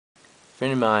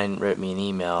friend of mine wrote me an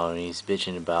email and he's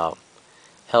bitching about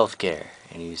healthcare,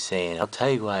 and he was saying, I'll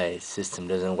tell you why the system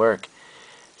doesn't work.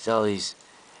 There's all these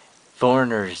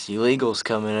foreigners, illegals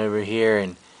coming over here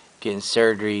and getting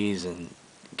surgeries and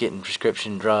getting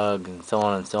prescription drugs and so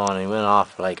on and so on. And he went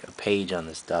off for like a page on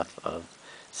this stuff of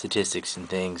statistics and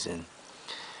things, and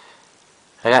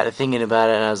I got to thinking about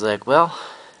it and I was like, well,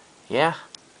 yeah,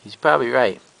 he's probably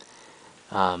right.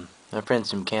 My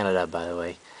friend's from Canada, by the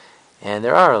way, and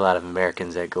there are a lot of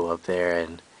Americans that go up there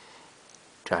and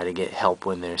try to get help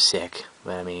when they're sick.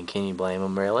 But I mean, can you blame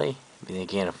them really? I mean, they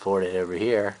can't afford it over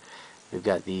here. We've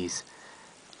got these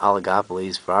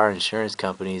oligopolies for our insurance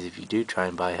companies. If you do try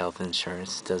and buy health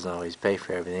insurance, it doesn't always pay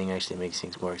for everything. Actually, it makes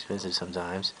things more expensive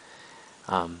sometimes,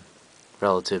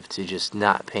 relative to just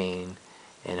not paying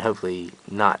and hopefully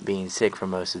not being sick for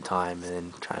most of the time and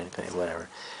then trying to pay whatever.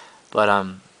 But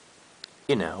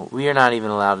we are not even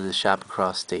allowed to shop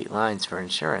across state lines for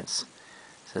insurance,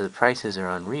 so the prices are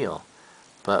unreal.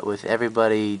 But with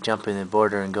everybody jumping the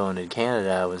border and going to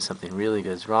Canada when something really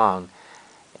goes wrong,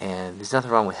 and there's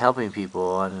nothing wrong with helping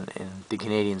people, and the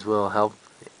Canadians will help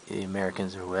the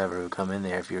Americans or whoever who come in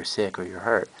there if you're sick or you're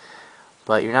hurt.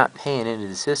 But you're not paying into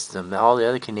the system. All the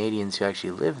other Canadians who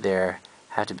actually live there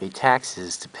have to pay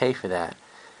taxes to pay for that.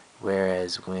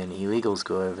 Whereas when illegals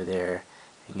go over there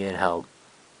and get help,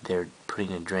 they're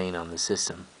putting a drain on the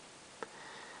system.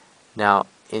 Now,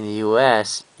 in the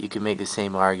U.S., you can make the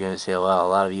same argument and say, well, a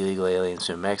lot of illegal aliens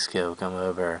from Mexico come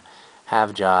over,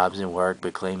 have jobs and work,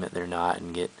 but claim that they're not,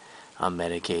 and get on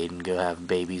Medicaid and go have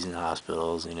babies in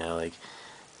hospitals,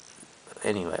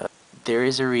 Anyway, there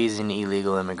is a reason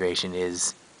illegal immigration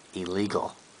is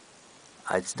illegal.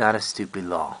 It's not a stupid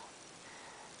law.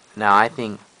 Now, I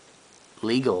think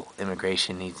legal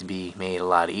immigration needs to be made a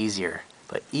lot easier,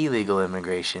 but illegal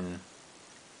immigration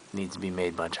needs to be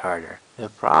made much harder. The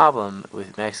problem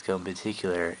with Mexico in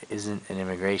particular isn't an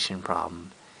immigration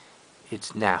problem,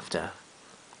 it's NAFTA.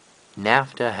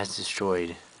 NAFTA has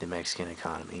destroyed the Mexican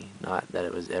economy, not that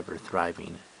it was ever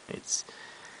thriving. It's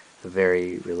a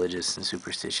very religious and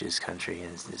superstitious country,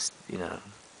 and it's just,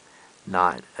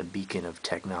 not a beacon of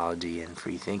technology and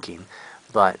free thinking,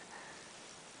 but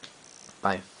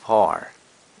by far,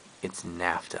 it's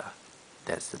NAFTA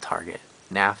that's the target.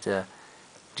 NAFTA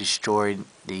destroyed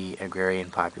the agrarian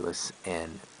populace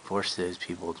and forced those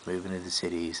people to move into the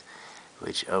cities,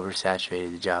 which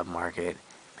oversaturated the job market,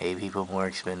 made people more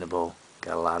expendable,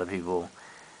 got a lot of people,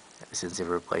 since they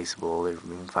were replaceable, they were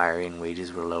being fired and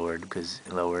wages were lower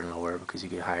and lower because you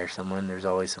could hire someone, there's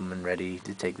always someone ready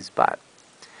to take the spot.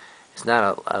 It's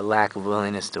not a lack of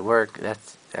willingness to work,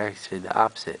 that's actually the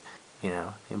opposite.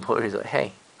 The employer's like,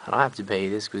 hey, I don't have to pay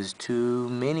this because too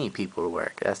many people to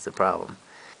work. That's the problem.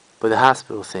 But the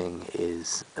hospital thing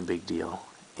is a big deal,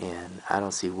 and I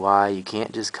don't see why you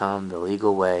can't just come the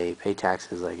legal way, pay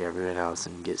taxes like everyone else,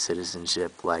 and get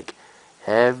citizenship like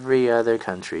every other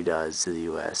country does to the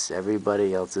U.S.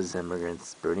 Everybody else's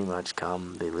immigrants pretty much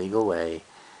come the legal way,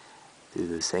 through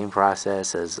the same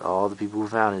process as all the people who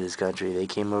founded this country. They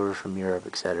came over from Europe,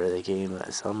 etc. They came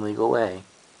some legal way,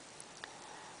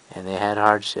 and they had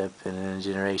hardship, and in a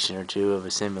generation or two of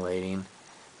assimilating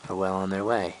are well on their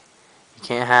way. You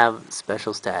can't have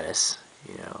special status,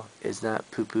 It's not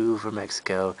poo-poo for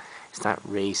Mexico. It's not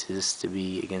racist to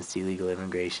be against illegal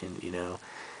immigration,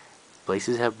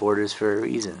 Places have borders for a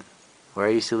reason. Where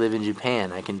I used to live in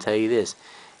Japan, I can tell you this.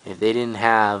 If they didn't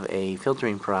have a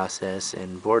filtering process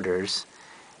and borders,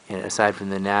 and aside from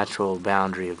the natural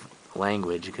boundary of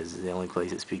language, because it's the only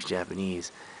place that speaks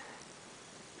Japanese,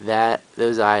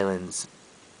 those islands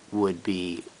would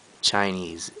be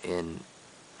Chinese in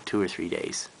 2 or 3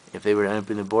 days. If they were to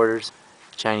open the borders,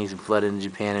 Chinese would flood into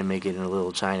Japan and make it in a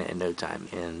little China in no time,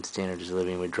 and standards of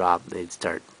living would drop. They'd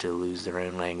start to lose their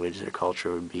own language. Their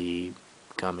culture would be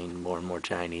becoming more and more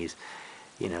Chinese.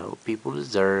 People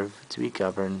deserve to be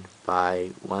governed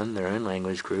by, one, their own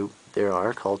language group. There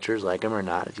are cultures, like them or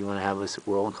not. If you want to have a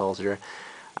world culture,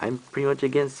 I'm pretty much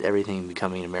against everything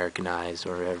becoming Americanized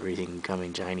or everything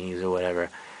becoming Chinese or whatever.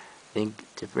 I think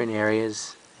different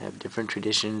areas have different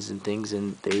traditions and things,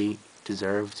 and they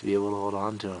deserve to be able to hold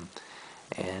on to them.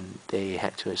 And they,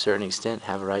 to a certain extent,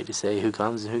 have a right to say who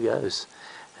comes and who goes.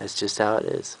 That's just how it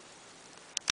is.